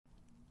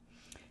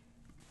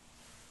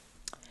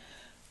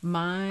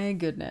My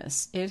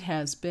goodness, it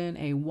has been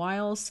a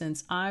while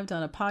since I've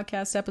done a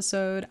podcast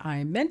episode.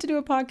 I meant to do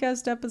a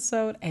podcast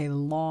episode a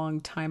long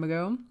time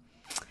ago.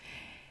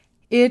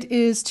 It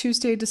is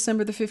Tuesday,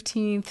 December the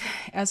 15th.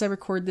 As I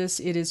record this,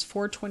 it is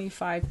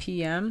 4:25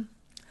 p.m.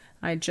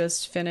 I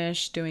just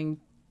finished doing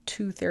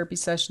 2 therapy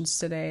sessions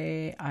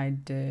today. I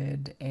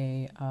did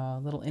a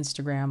little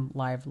Instagram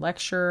live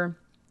lecture.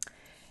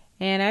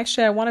 And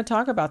actually, I want to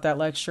talk about that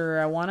lecture.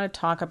 I want to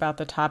talk about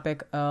the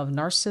topic of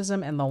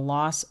narcissism and the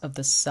loss of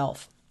the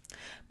self.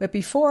 But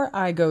before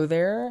I go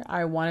there,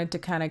 I wanted to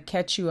kind of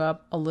catch you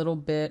up a little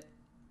bit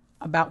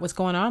about what's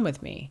going on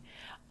with me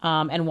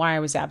and why I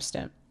was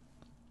absent.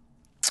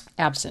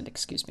 I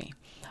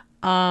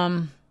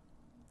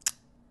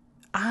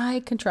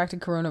contracted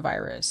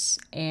coronavirus,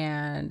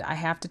 and I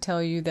have to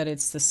tell you that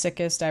it's the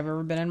sickest I've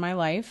ever been in my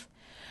life.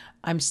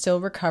 I'm still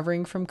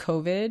recovering from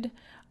COVID.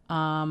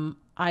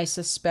 I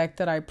suspect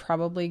that I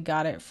probably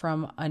got it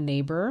from a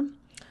neighbor.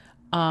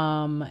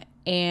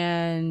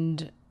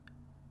 And,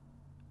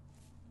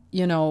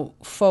 you know,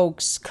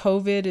 folks,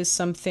 COVID is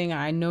something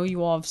I know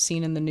you all have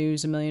seen in the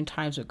news a million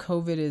times, but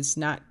COVID is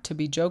not to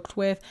be joked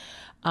with.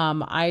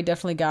 I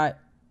definitely got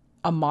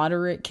a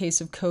moderate case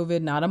of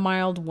COVID, not a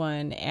mild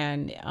one.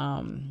 And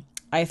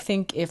I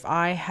think if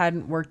I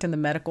hadn't worked in the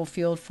medical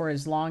field for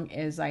as long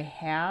as I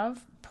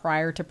have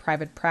prior to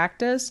private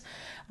practice,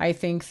 I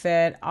think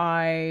that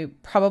I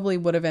probably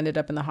would have ended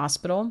up in the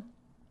hospital.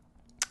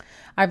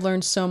 I've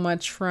learned so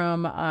much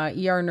from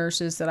ER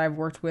nurses that I've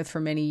worked with for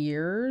many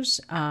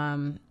years.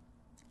 And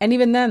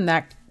even then,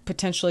 that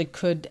potentially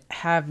could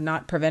have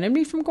not prevented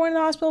me from going to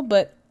the hospital.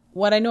 But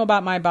what I know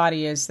about my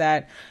body is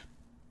that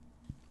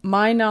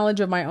my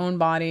knowledge of my own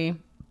body,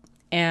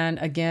 and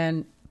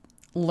again,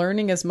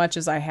 learning as much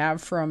as I have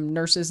from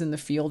nurses in the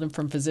field and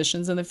from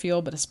physicians in the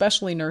field, but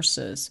especially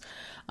nurses,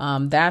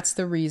 that's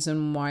the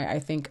reason why I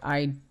think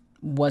I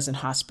wasn't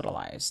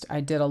hospitalized.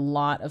 I did a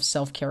lot of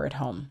self-care at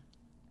home.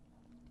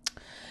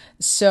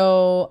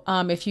 So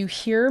if you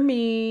hear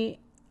me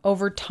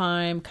over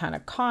time kind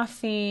of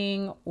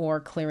coughing or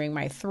clearing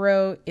my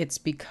throat, it's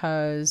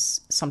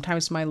because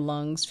sometimes my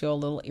lungs feel a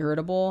little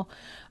irritable.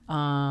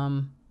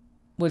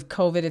 With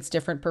COVID, it's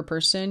different per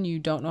person. You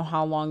don't know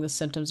how long the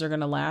symptoms are going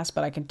to last,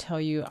 but I can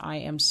tell you I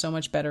am so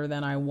much better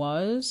than I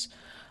was.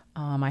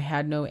 I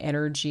had no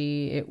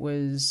energy. It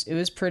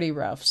was pretty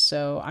rough.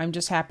 So I'm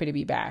just happy to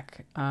be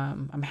back.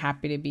 I'm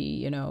happy to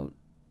be,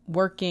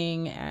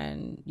 working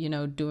and,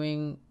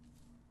 doing,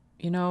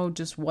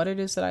 just what it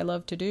is that I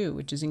love to do,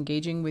 which is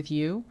engaging with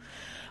you,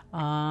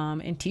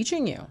 and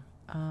teaching you,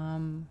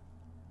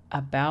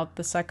 about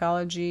the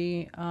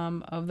psychology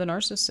of the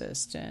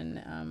narcissist.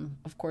 And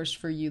of course,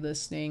 for you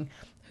listening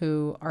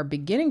who are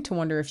beginning to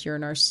wonder if you're a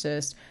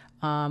narcissist,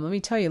 let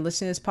me tell you,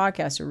 listening to this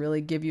podcast will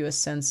really give you a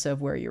sense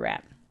of where you're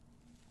at.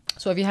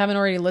 So if you haven't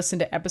already listened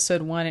to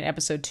episode 1 and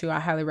episode 2, I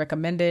highly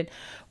recommend it,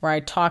 where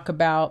I talk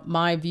about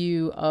my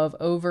view of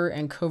overt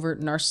and covert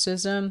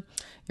narcissism.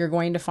 You're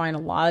going to find a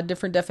lot of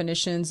different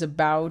definitions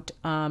about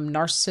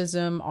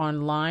narcissism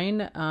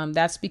online.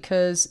 That's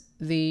because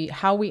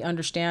how we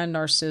understand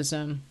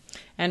narcissism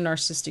and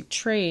narcissistic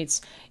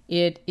traits,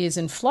 it is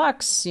in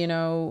flux.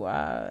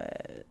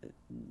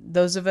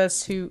 Those of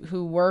us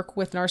who work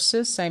with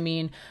narcissists,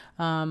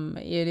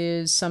 it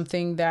is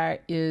something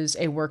that is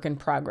a work in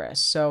progress.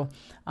 So,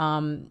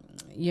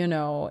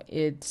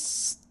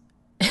 it's,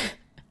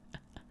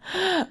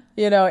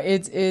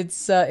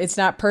 it's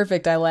not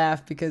perfect. I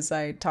laugh because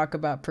I talk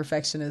about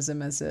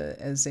perfectionism as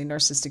a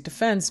narcissistic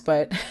defense,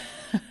 but,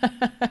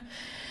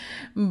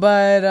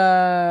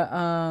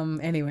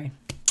 anyway.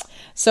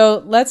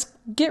 So let's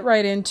get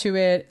right into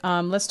it.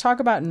 Let's talk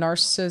about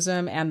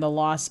narcissism and the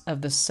loss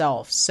of the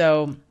self.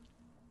 So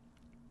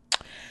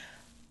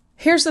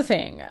here's the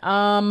thing.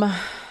 Narcissism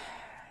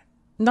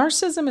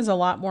is a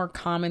lot more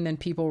common than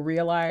people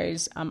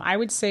realize. I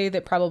would say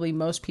that probably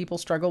most people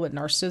struggle with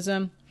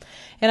narcissism.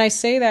 And I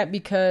say that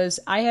because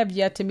I have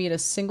yet to meet a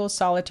single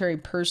solitary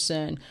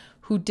person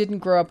who didn't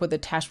grow up with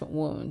attachment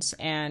wounds.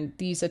 And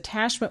these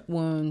attachment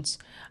wounds,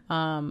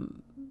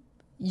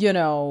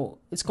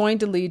 it's going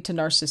to lead to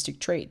narcissistic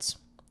traits.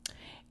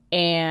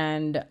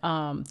 And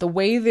the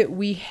way that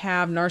we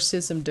have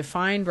narcissism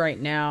defined right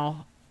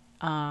now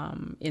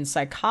in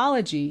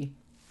psychology,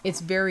 it's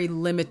very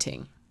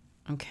limiting.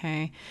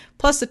 Okay.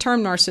 Plus, the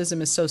term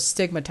narcissism is so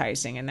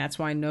stigmatizing, and that's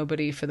why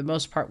nobody, for the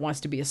most part, wants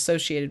to be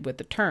associated with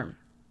the term.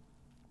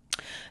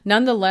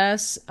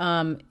 Nonetheless,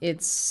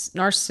 it's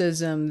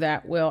narcissism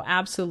that will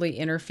absolutely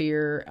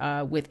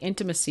interfere with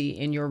intimacy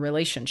in your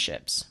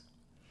relationships.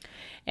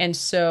 And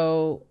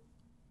so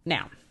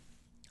now,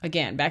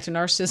 again, back to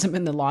narcissism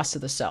and the loss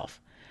of the self.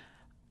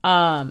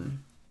 I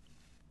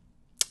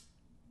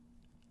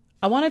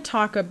want to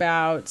talk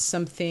about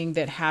something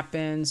that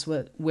happens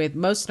with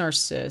most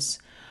narcissists,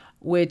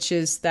 which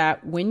is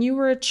that when you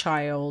were a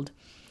child,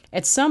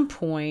 at some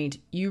point,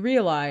 you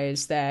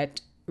realize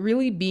that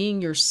really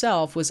being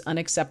yourself was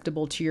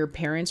unacceptable to your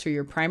parents or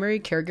your primary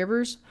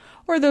caregivers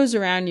or those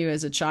around you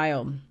as a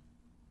child.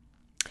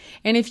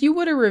 And if you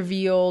would have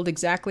revealed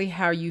exactly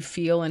how you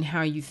feel and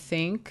how you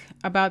think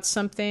about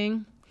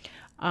something,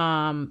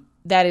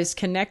 that is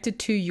connected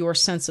to your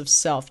sense of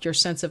self, your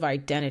sense of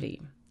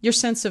identity, your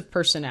sense of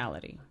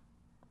personality,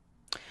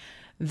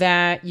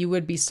 that you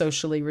would be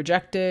socially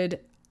rejected.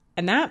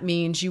 And that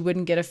means you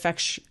wouldn't get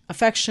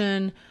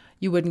affection,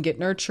 you wouldn't get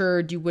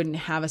nurtured, you wouldn't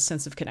have a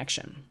sense of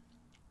connection.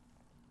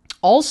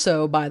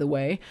 Also, by the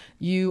way,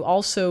 you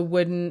also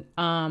wouldn't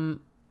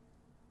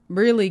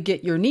really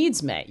get your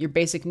needs met, your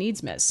basic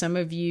needs met. Some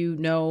of you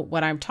know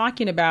what I'm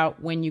talking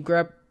about when you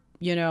grow up,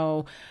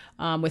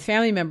 with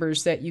family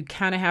members, that you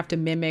kind of have to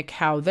mimic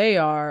how they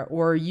are,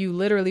 or you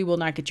literally will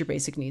not get your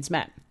basic needs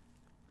met.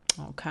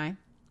 Okay.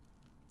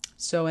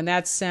 So in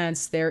that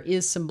sense, there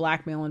is some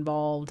blackmail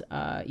involved,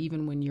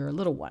 even when you're a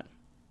little one,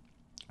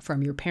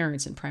 from your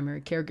parents and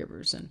primary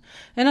caregivers and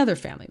other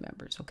family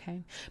members.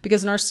 Okay.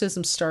 Because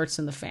narcissism starts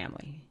in the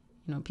family.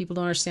 People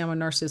don't understand where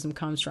narcissism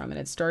comes from, and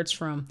it starts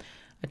from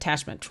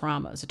attachment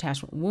traumas,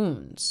 attachment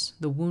wounds,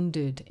 the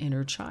wounded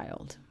inner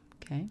child.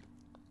 Okay.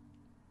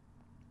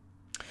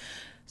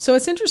 So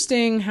it's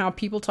interesting how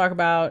people talk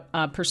about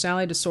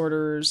personality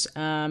disorders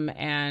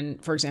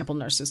and, for example,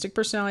 narcissistic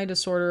personality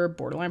disorder,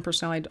 borderline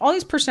personality, all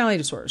these personality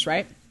disorders,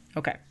 right?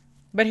 Okay.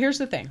 But here's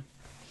the thing.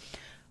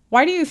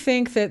 Why do you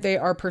think that they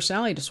are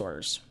personality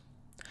disorders?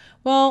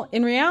 Well,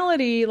 in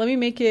reality, let me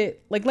make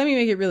it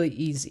really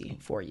easy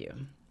for you.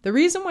 The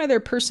reason why they're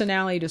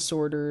personality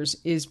disorders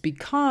is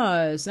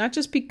because, not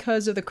just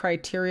because of the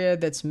criteria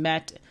that's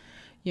met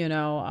in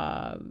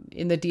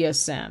the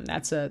DSM.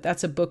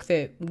 That's a book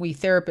that we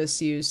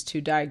therapists use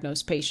to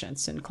diagnose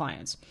patients and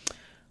clients.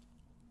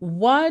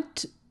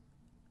 What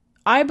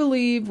I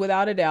believe,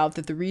 without a doubt,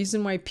 that the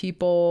reason why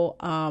people,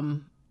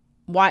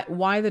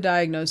 why the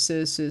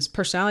diagnosis is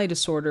personality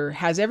disorder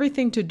has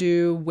everything to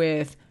do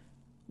with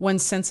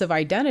one's sense of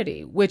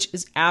identity, which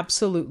is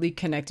absolutely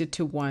connected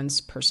to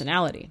one's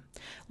personality.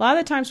 A lot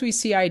of the times we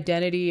see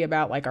identity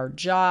about like our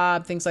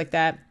job, things like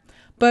that.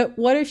 But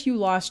what if you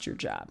lost your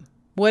job?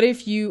 What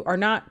if you are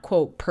not,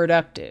 quote,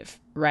 productive,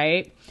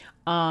 right?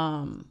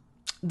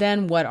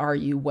 Then what are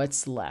you?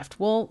 What's left?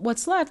 Well,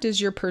 what's left is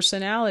your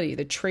personality,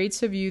 the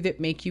traits of you that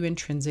make you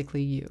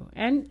intrinsically you.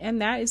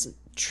 And that is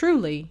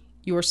truly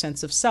your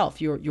sense of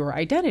self, your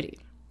identity.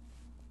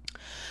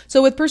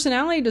 So with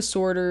personality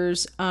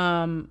disorders,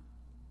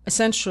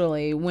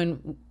 essentially,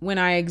 when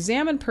I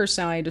examine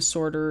personality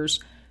disorders,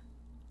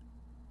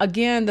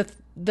 again,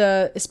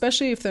 the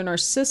especially if they're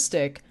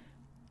narcissistic,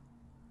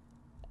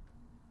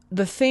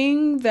 the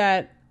thing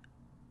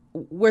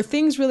where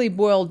things really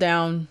boil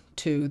down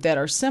to that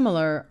are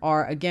similar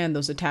are, again,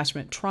 those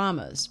attachment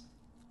traumas.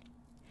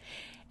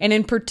 And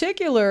in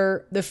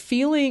particular, the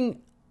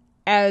feeling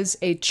as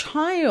a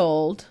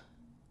child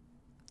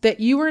that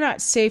you were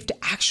not safe to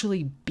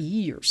actually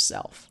be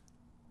yourself.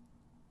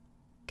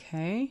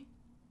 Okay?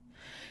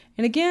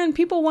 And again,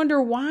 people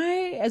wonder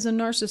why, as a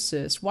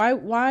narcissist, why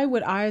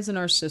would I, as a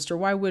narcissist, or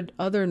why would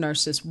other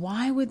narcissists,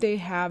 why would they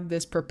have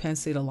this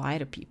propensity to lie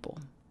to people?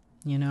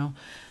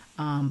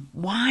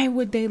 Why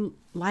would they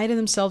lie to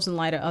themselves and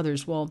lie to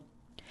others? Well,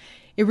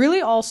 it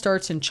really all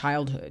starts in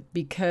childhood,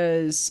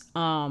 because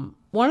one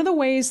of the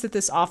ways that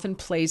this often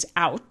plays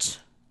out,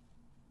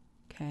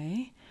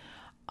 okay,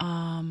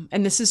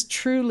 and this is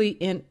truly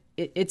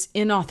it's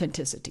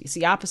inauthenticity. It's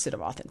the opposite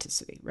of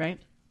authenticity, right?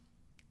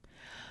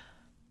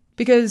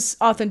 Because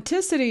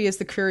authenticity is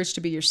the courage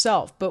to be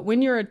yourself. But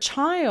when you're a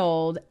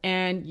child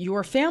and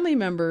your family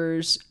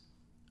members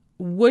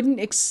wouldn't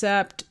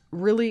accept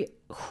really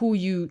who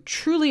you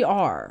truly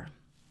are,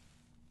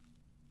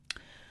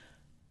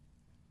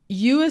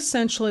 you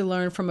essentially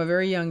learn from a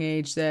very young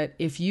age that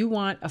if you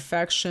want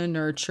affection,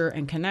 nurture,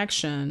 and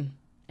connection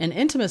and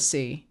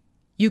intimacy,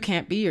 you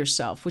can't be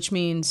yourself, which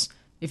means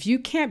if you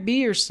can't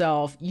be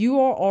yourself, you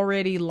are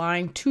already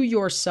lying to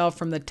yourself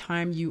from the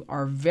time you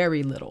are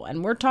very little.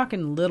 And we're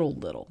talking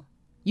little.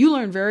 You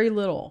learn very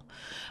little,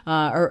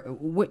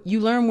 you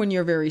learn when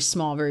you're very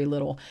small, very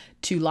little,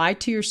 to lie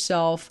to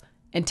yourself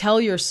and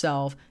tell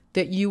yourself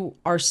that you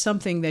are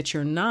something that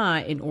you're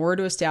not in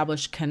order to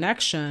establish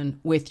connection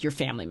with your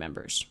family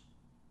members.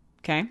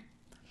 Okay?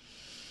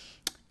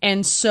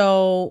 And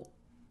so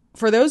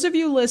for those of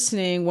you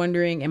listening,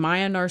 wondering, am I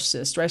a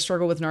narcissist? Do I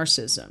struggle with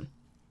narcissism?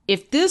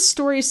 If this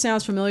story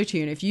sounds familiar to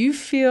you, and if you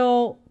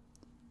feel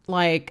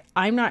like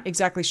I'm not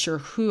exactly sure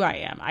who I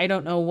am, I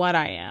don't know what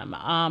I am,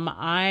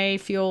 I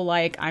feel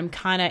like I'm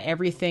kind of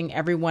everything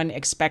everyone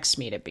expects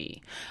me to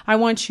be, I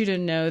want you to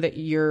know that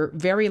you're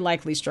very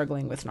likely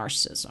struggling with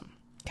narcissism.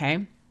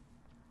 Okay?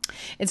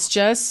 It's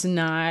just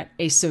not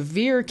a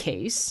severe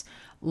case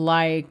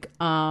like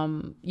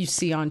you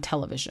see on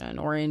television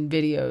or in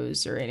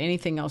videos or in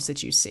anything else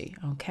that you see.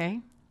 Okay?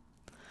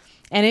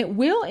 And it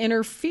will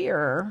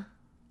interfere,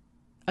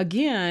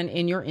 again,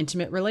 in your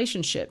intimate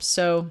relationships.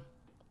 So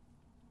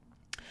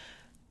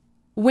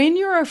when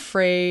you're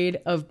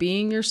afraid of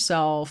being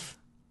yourself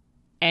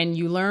and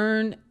you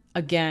learn,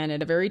 again,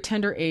 at a very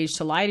tender age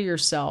to lie to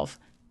yourself,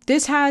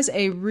 this has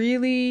a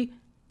really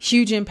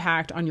huge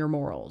impact on your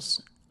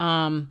morals.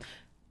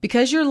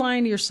 Because you're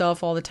lying to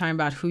yourself all the time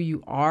about who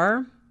you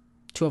are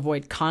to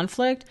avoid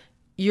conflict,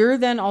 you're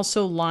then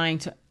also lying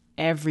to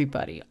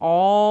everybody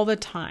all the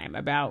time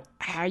about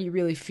how you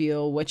really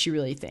feel, what you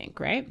really think,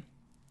 right?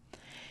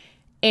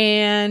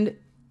 And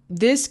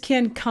this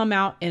can come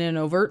out in an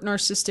overt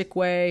narcissistic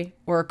way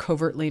or a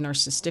covertly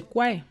narcissistic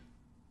way.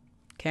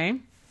 Okay?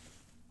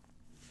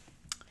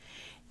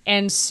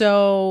 And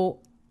so,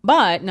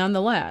 but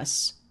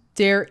nonetheless,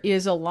 there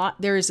is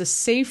a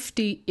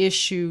safety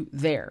issue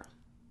there.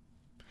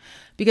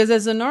 Because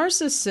as a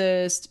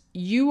narcissist,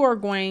 you are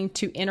going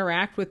to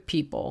interact with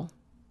people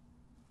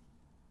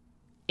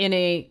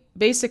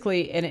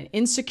basically in an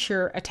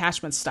insecure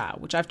attachment style,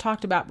 which I've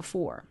talked about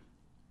before.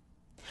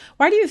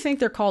 Why do you think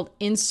they're called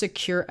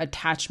insecure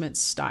attachment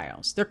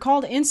styles? They're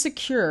called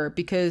insecure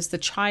because the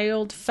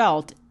child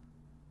felt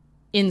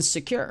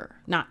insecure,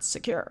 not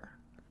secure.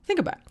 Think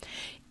about it.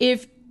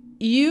 If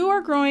you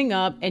are growing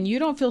up and you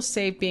don't feel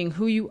safe being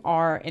who you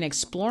are and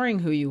exploring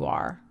who you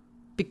are,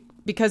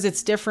 because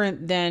it's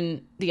different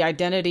than the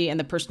identity and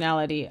the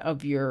personality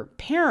of your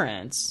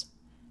parents,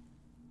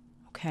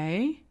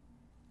 okay?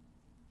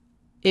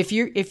 If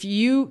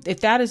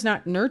that is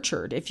not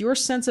nurtured, if your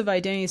sense of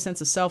identity,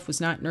 sense of self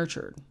was not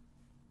nurtured,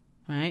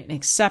 right, and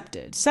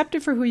accepted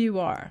for who you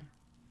are,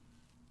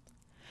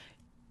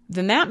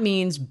 then that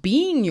means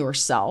being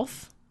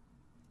yourself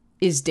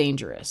is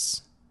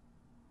dangerous.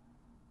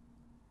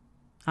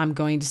 I'm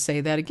going to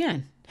say that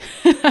again.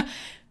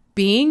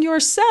 Being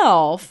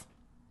yourself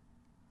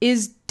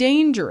is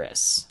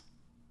dangerous.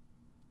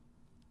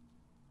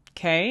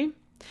 Okay?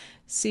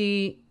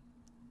 See,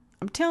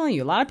 I'm telling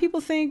you, a lot of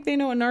people think they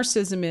know what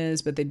narcissism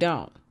is, but they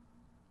don't.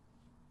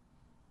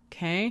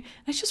 Okay?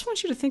 I just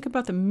want you to think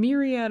about the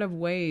myriad of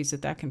ways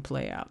that can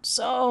play out.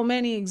 So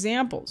many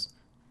examples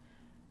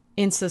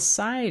in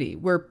society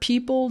where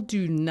people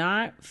do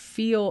not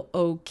feel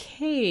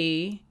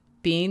okay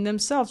being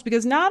themselves,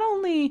 because not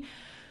only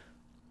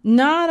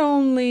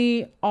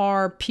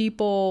are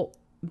people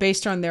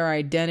based on their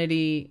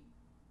identity,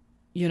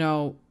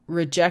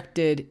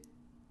 rejected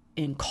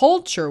in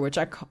culture, which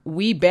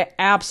we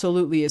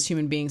absolutely as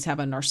human beings have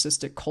a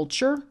narcissistic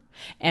culture,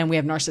 and we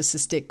have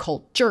narcissistic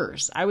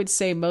cultures. I would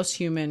say most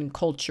human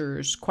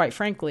cultures, quite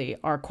frankly,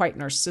 are quite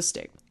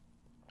narcissistic.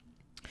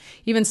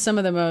 Even some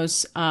of the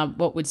most,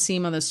 what would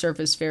seem on the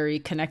surface very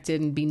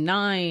connected and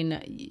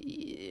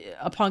benign,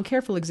 upon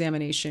careful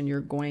examination,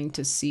 you're going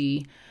to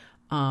see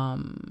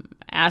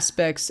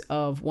aspects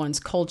of one's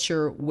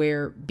culture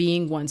where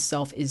being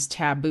oneself is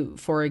taboo.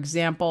 For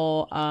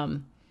example,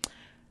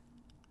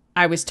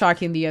 I was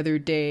talking the other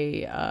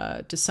day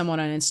to someone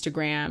on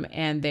Instagram,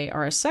 and they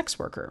are a sex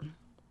worker.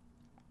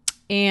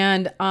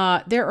 And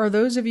there are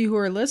those of you who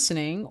are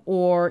listening,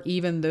 or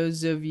even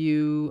those of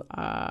you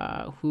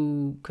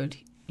who could,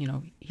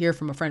 hear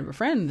from a friend of a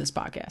friend in this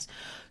podcast.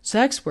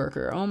 Sex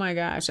worker, oh my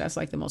gosh, that's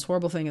like the most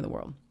horrible thing in the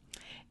world.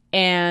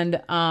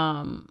 And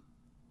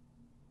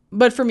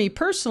but for me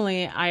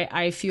personally,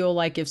 I feel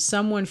like if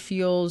someone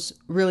feels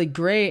really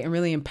great and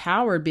really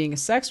empowered being a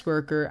sex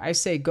worker, I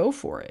say go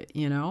for it,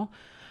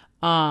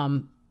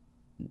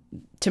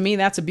 To me,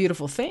 that's a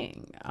beautiful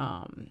thing,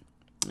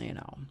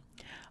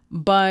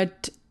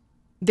 But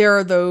there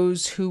are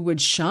those who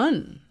would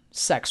shun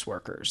sex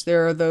workers.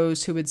 There are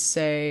those who would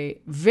say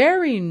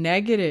very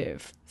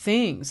negative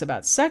things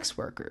about sex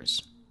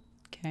workers,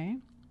 okay?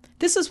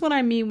 This is what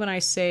I mean when I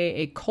say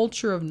a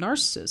culture of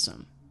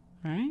narcissism,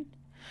 right?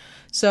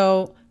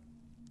 So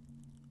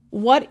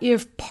what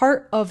if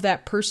part of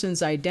that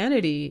person's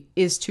identity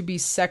is to be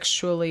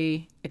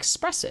sexually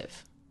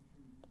expressive?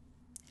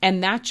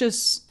 And it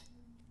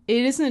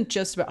isn't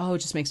just about, it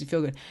just makes me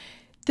feel good.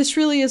 This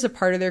really is a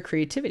part of their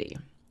creativity.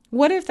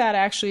 What if that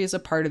actually is a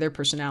part of their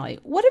personality?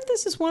 What if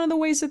this is one of the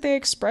ways that they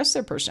express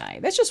their personality?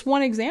 That's just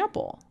one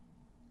example.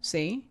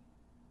 See?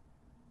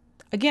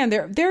 Again,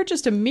 there are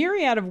just a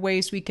myriad of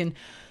ways we can,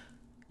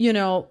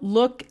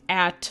 look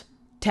at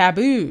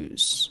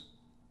taboos.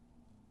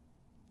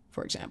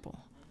 For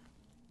example,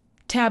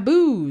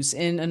 taboos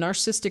in a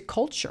narcissistic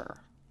culture.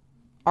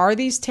 Are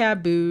these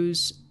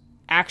taboos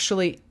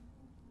actually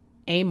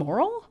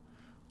amoral?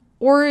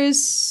 Or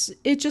is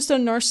it just a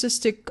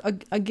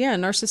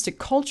narcissistic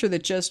culture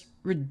that just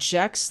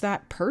rejects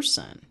that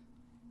person?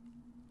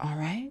 All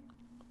right.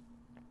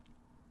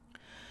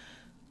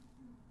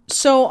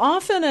 So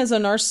often as a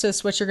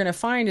narcissist, what you're going to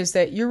find is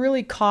that you're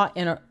really caught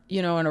in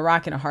a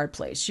rock and a hard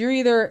place.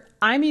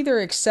 I'm either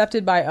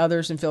accepted by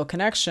others and feel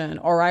connection,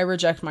 or I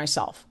reject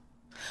myself.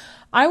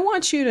 I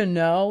want you to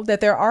know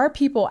that there are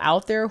people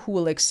out there who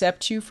will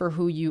accept you for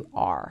who you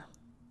are.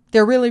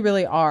 There really,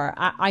 really are.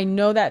 I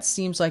know that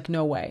seems like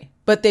no way,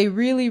 but they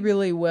really,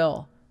 really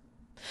will.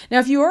 Now,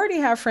 if you already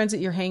have friends that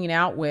you're hanging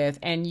out with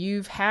and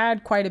you've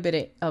had quite a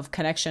bit of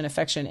connection,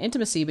 affection,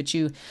 intimacy, but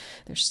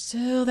there's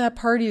still that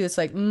party that's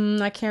like,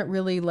 I can't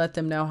really let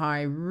them know how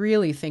I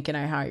really think and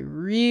how I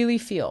really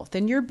feel,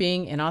 then you're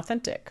being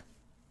inauthentic.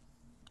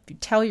 If you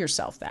tell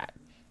yourself that.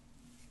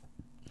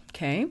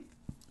 Okay?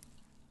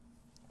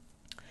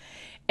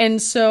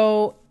 And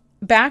so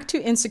back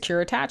to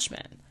insecure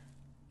attachment.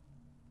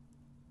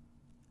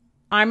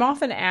 I'm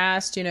often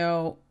asked,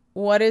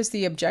 what is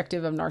the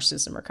objective of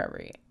narcissism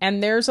recovery?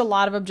 And there's a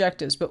lot of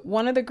objectives, but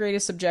one of the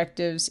greatest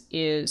objectives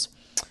is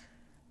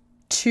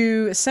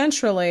to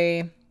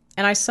essentially,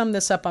 and I sum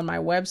this up on my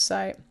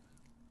website,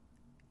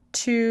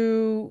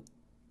 to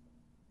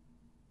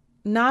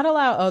not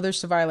allow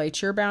others to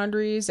violate your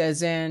boundaries,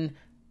 as in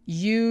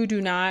you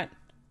do not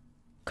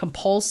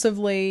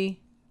compulsively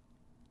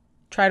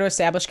try to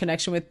establish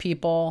connection with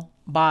people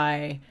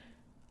by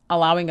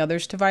allowing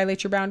others to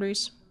violate your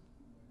boundaries.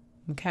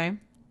 Okay?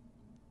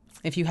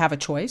 If you have a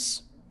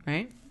choice,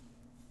 right?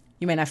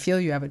 You may not feel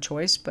you have a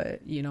choice,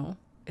 but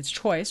it's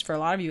choice. For a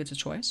lot of you, it's a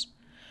choice.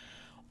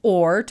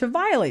 Or to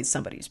violate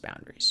somebody's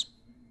boundaries.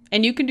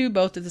 And you can do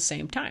both at the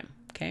same time,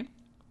 okay?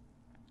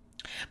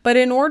 But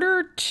in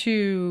order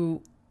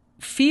to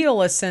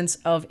feel a sense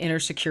of inner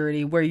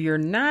security where you're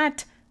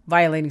not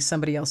violating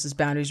somebody else's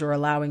boundaries or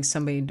allowing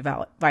somebody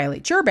to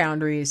violate your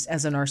boundaries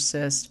as a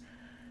narcissist,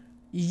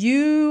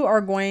 you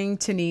are going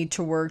to need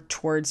to work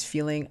towards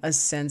feeling a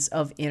sense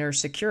of inner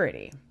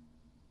security.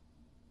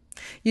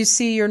 You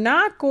see, you're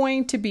not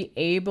going to be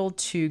able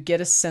to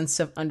get a sense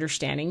of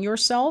understanding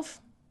yourself,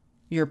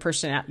 your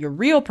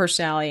real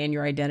personality and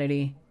your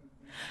identity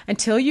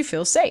until you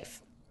feel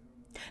safe.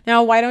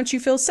 Now, why don't you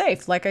feel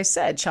safe? Like I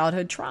said,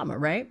 childhood trauma,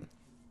 right?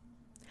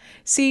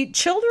 See,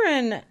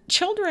 children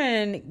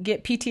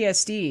get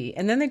PTSD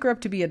and then they grow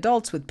up to be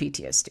adults with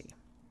PTSD.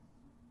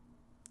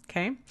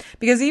 Okay?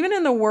 Because even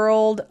in the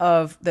world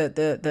of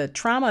the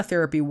trauma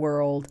therapy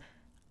world,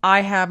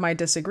 I have my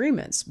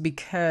disagreements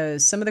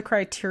because some of the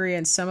criteria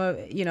and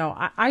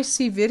I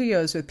see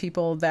videos with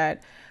people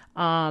that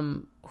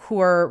who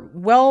are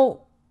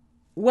well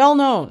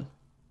known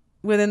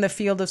within the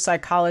field of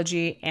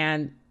psychology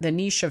and the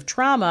niche of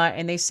trauma,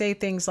 and they say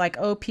things like,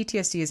 oh,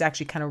 PTSD is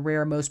actually kind of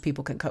rare. Most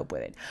people can cope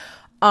with it.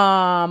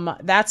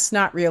 That's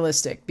not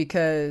realistic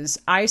because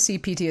I see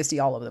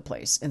PTSD all over the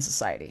place in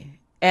society.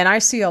 And I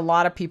see a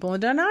lot of people in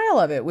denial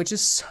of it, which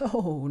is so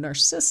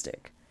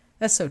narcissistic.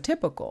 That's so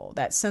typical,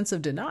 that sense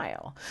of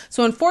denial.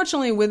 So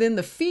unfortunately, within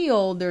the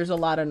field, there's a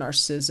lot of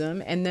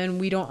narcissism, and then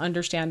we don't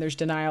understand there's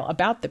denial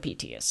about the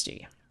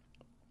PTSD.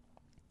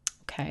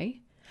 Okay?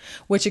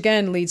 Which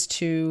again leads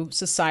to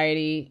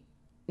society,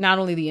 not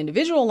only the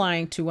individual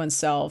lying to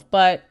oneself,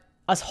 but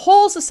a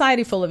whole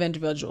society full of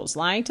individuals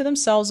lying to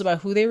themselves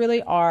about who they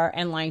really are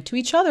and lying to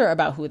each other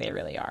about who they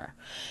really are.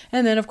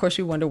 And then, of course,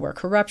 we wonder where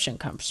corruption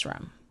comes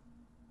from.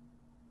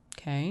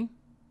 Okay?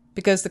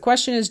 Because the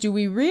question is, do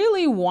we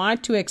really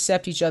want to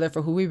accept each other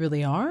for who we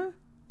really are?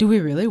 Do we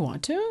really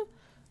want to?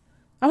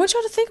 I want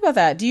y'all to think about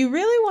that. Do you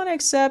really want to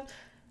accept,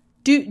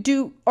 do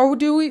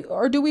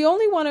we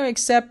only want to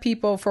accept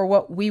people for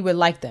what we would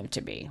like them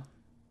to be?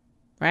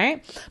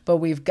 Right? But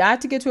we've got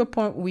to get to a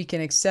point where we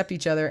can accept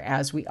each other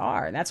as we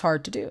are. And that's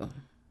hard to do.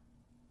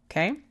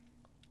 Okay?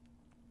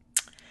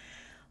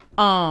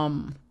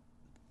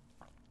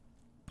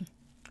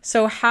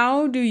 So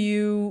how do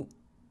you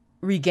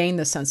regain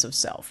the sense of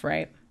self,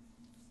 right?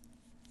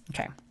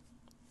 Okay.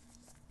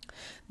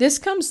 This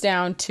comes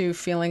down to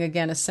feeling,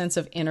 again, a sense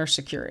of inner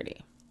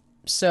security.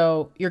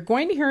 So you're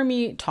going to hear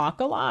me talk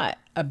a lot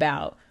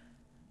about,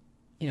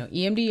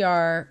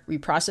 EMDR,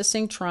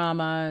 reprocessing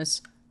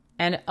traumas,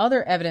 and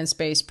other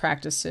evidence-based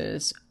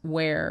practices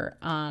where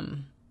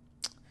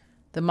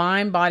the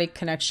mind-body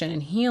connection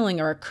and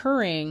healing are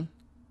occurring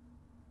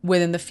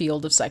within the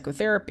field of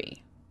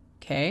psychotherapy.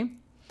 Okay?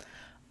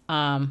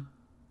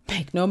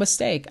 Make no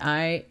mistake,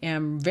 I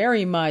am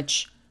very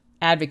much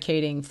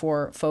advocating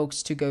for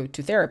folks to go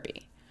to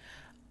therapy,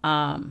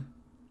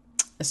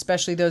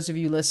 especially those of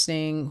you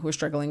listening who are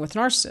struggling with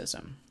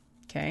narcissism.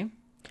 Okay?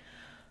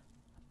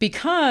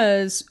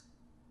 Because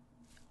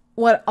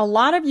what a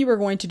lot of you are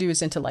going to do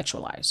is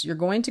intellectualize. You're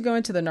going to go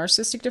into the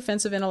narcissistic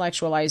defense of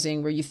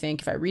intellectualizing, where you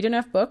think, if I read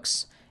enough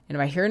books and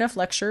if I hear enough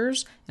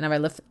lectures and if I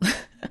lift,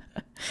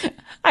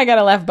 I got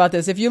to laugh about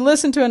this. If you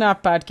listen to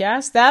enough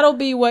podcasts, that'll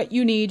be what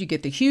you need. You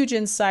get the huge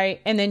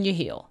insight and then you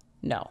heal.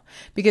 No,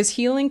 because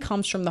healing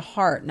comes from the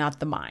heart, not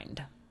the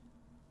mind.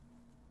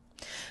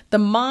 The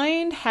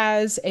mind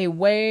has a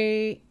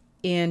way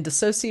in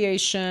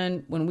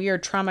dissociation when we are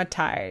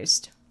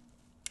traumatized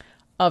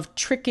of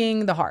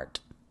tricking the heart.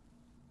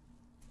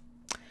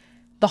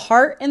 The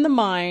heart and the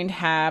mind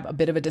have a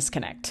bit of a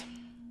disconnect.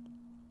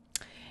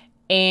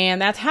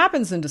 And that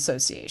happens in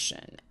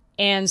dissociation.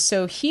 And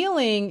so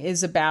healing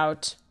is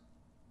about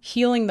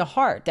healing the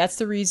heart. That's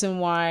the reason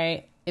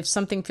why if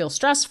something feels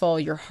stressful,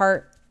 your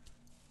heartbeat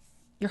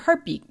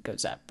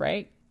goes up,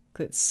 right?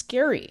 Because it's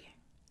scary.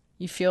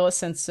 You feel a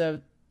sense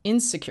of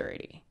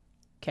insecurity.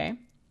 Okay?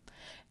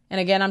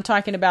 And again, I'm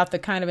talking about the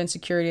kind of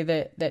insecurity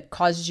that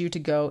causes you to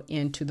go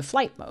into the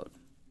flight mode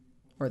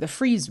or the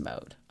freeze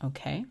mode.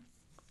 Okay?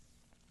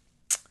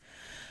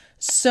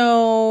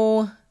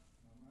 So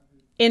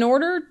in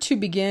order to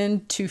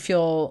begin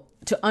to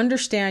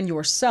understand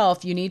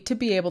yourself, you need to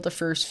be able to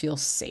first feel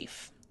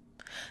safe.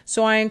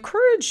 So I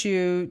encourage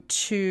you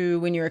to,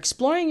 when you're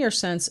exploring your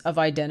sense of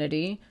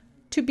identity,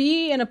 to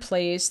be in a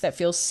place that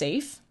feels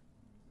safe,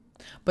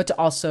 but to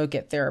also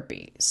get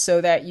therapy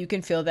so that you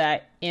can feel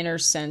that inner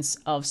sense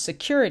of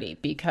security,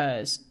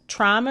 because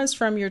traumas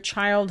from your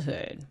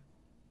childhood,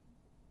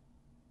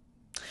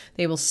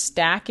 they will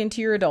stack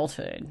into your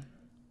adulthood,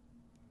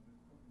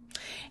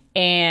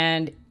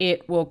 and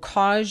it will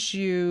cause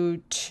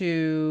you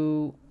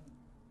to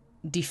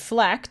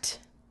deflect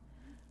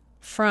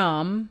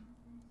from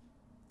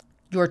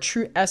your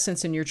true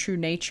essence and your true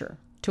nature,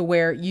 to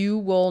where you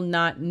will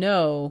not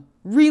know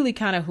really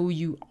kind of who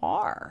you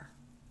are.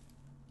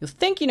 You'll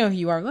think you know who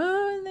you are,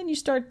 well, and then you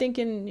start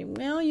thinking,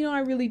 well, I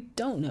really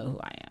don't know who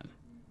I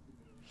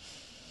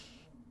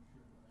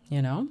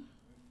am.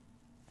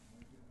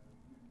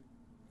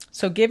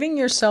 So giving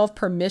yourself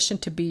permission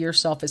to be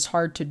yourself is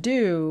hard to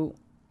do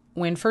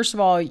when, first of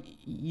all,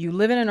 you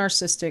live in a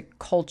narcissistic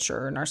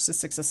culture, a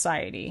narcissistic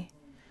society.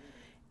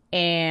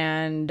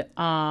 And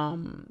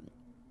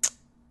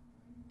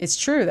it's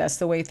true, that's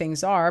the way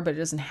things are, but it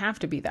doesn't have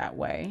to be that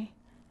way.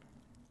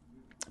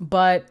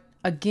 But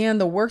again,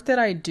 the work that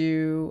I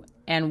do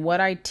and what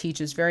I teach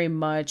is very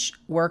much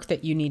work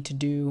that you need to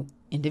do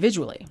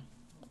individually.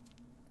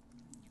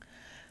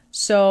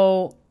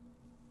 So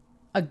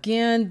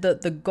again,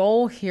 the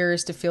goal here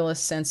is to feel a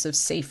sense of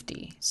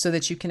safety so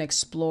that you can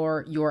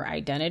explore your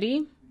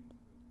identity.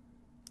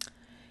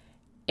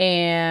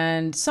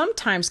 And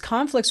sometimes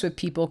conflicts with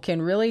people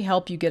can really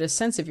help you get a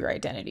sense of your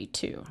identity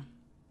too.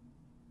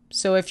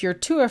 So if you're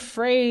too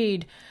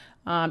afraid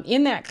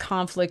in that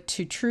conflict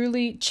to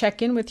truly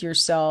check in with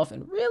yourself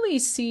and really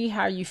see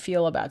how you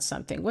feel about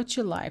something, what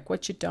you like,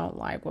 what you don't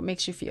like, what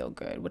makes you feel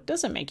good, what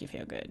doesn't make you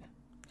feel good.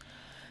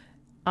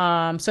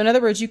 So in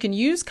other words, you can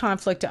use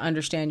conflict to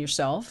understand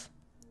yourself.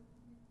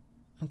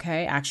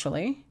 Okay,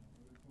 actually.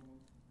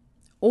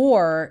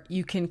 Or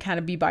you can kind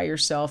of be by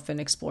yourself and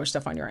explore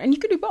stuff on your own. And you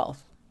could do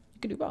both.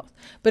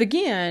 But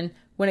again,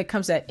 when it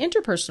comes to that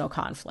interpersonal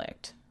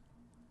conflict,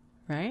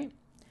 right?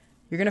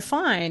 You're going to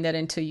find that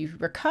until you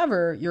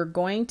recover, you're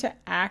going to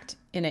act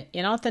in an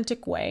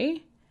inauthentic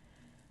way,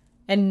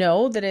 and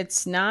know that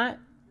it's not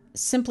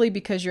simply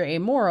because you're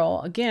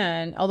amoral.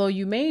 Again, although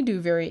you may do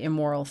very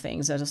immoral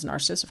things as a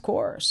narcissist, of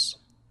course.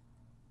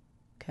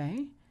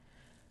 Okay.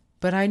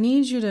 But I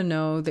need you to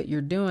know that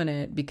you're doing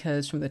it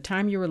because from the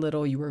time you were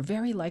little, you were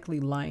very likely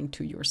lying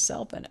to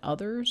yourself and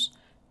others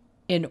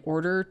in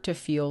order to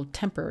feel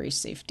temporary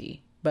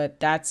safety. But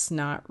that's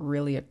not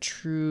really a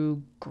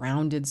true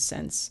grounded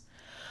sense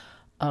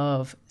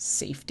of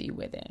safety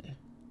within.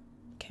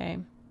 Okay.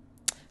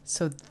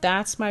 So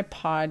that's my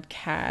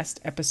podcast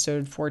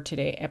episode for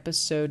today,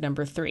 episode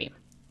number 3.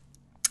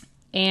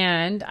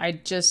 And I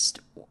just,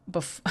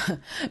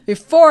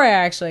 before I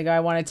actually go, I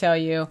want to tell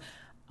you,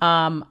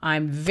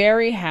 I'm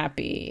very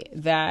happy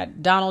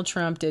that Donald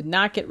Trump did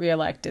not get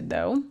reelected,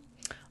 though.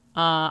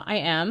 I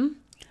am.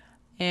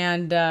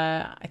 And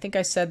I think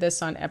I said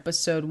this on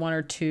episode 1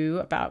 or 2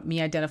 about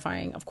me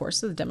identifying, of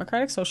course, as a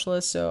Democratic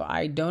Socialist. So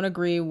I don't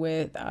agree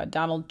with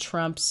Donald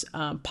Trump's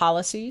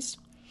policies.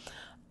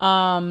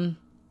 And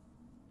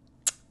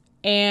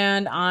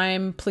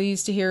I'm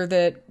pleased to hear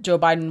that Joe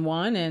Biden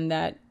won, and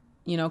that,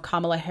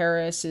 Kamala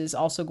Harris is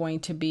also going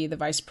to be the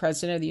vice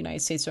president of the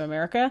United States of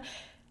America.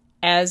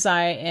 As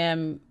I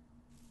am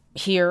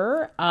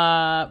here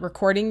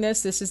recording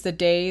this is the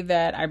day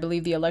that I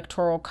believe the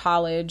Electoral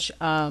College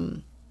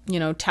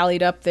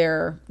tallied up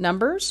their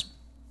numbers,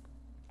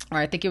 or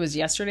I think it was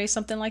yesterday,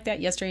 something like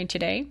that, yesterday and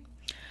today.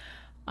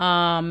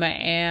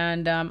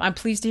 And I'm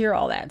pleased to hear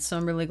all that. So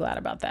I'm really glad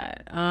about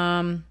that.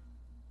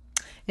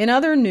 In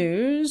other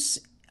news,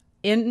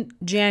 in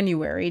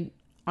January,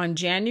 on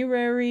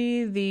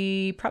January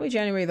the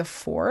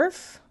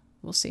 4th,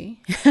 we'll see.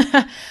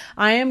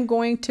 I am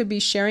going to be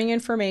sharing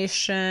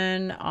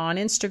information on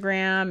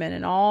Instagram and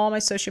in all my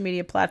social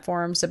media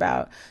platforms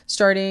about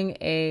starting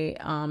a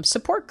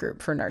support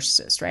group for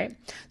narcissists, right?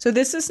 So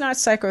this is not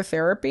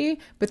psychotherapy,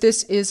 but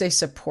this is a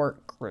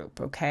support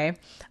group, okay?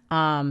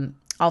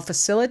 I'll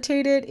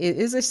facilitate it. It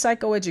is a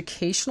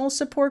psychoeducational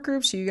support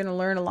group, so you're going to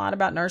learn a lot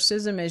about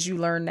narcissism as you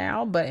learn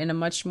now, but in a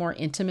much more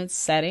intimate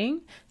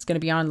setting. It's going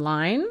to be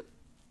online,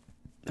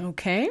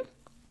 okay?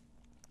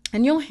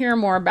 And you'll hear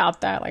more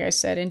about that, like I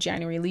said, in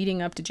January,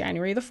 leading up to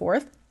January the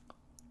 4th.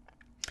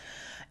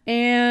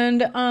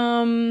 And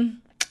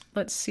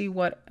let's see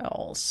what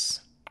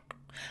else.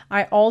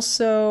 I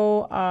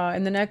also,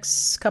 in the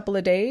next couple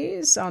of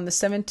days, on the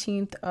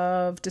 17th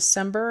of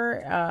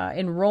December,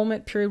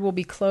 enrollment period will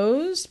be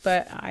closed,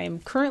 but I am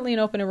currently in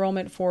open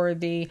enrollment for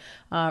the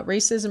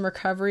Racism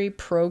Recovery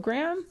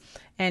Program.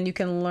 And you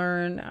can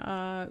learn,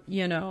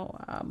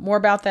 more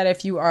about that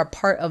if you are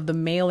part of the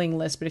mailing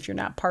list. But if you're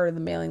not part of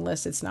the mailing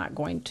list, it's not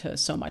going to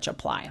so much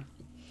apply.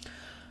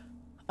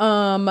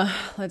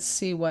 Let's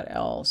see what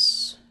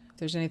else. If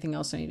there's anything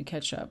else I need to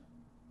catch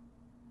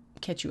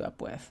you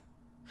up with.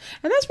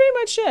 And that's pretty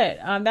much it.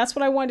 That's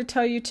what I wanted to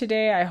tell you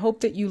today. I hope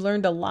that you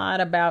learned a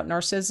lot about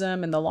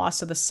narcissism and the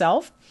loss of the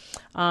self.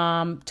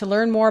 To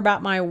learn more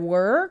about my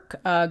work,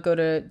 go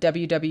to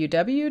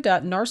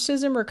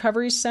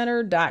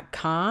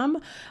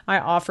www.narcissismrecoverycenter.com. I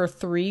offer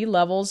 3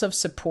 levels of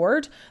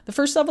support. The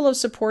first level of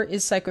support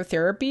is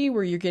psychotherapy,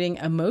 where you're getting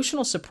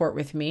emotional support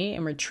with me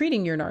and we're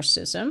treating your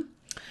narcissism.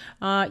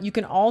 You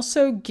can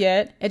also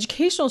get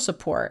educational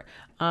support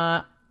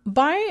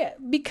by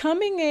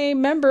becoming a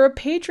member of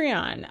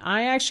Patreon.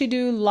 I actually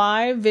do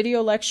live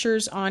video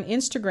lectures on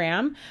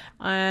Instagram,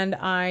 and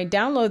I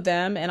download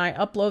them and I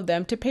upload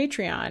them to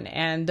Patreon.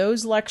 And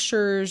those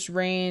lectures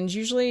range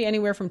usually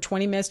anywhere from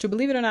 20 minutes to,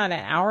 believe it or not,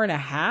 an hour and a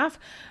half.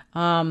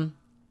 Some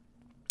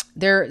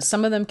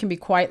of them can be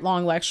quite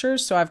long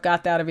lectures, so I've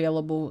got that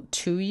available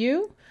to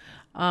you.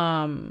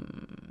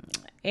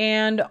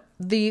 And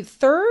the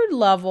third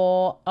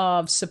level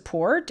of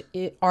support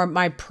are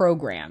my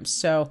programs.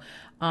 So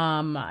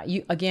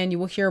you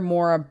will hear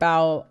more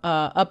about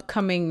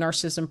upcoming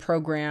narcissism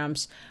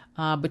programs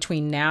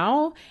between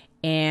now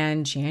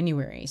and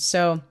January.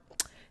 So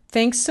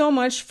thanks so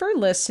much for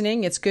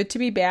listening. It's good to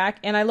be back,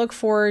 and I look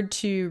forward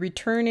to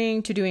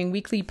returning to doing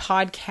weekly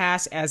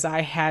podcasts as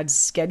I had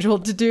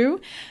scheduled to do,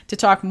 to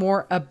talk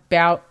more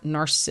about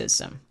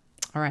narcissism.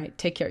 All right,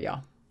 take care,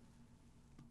 y'all.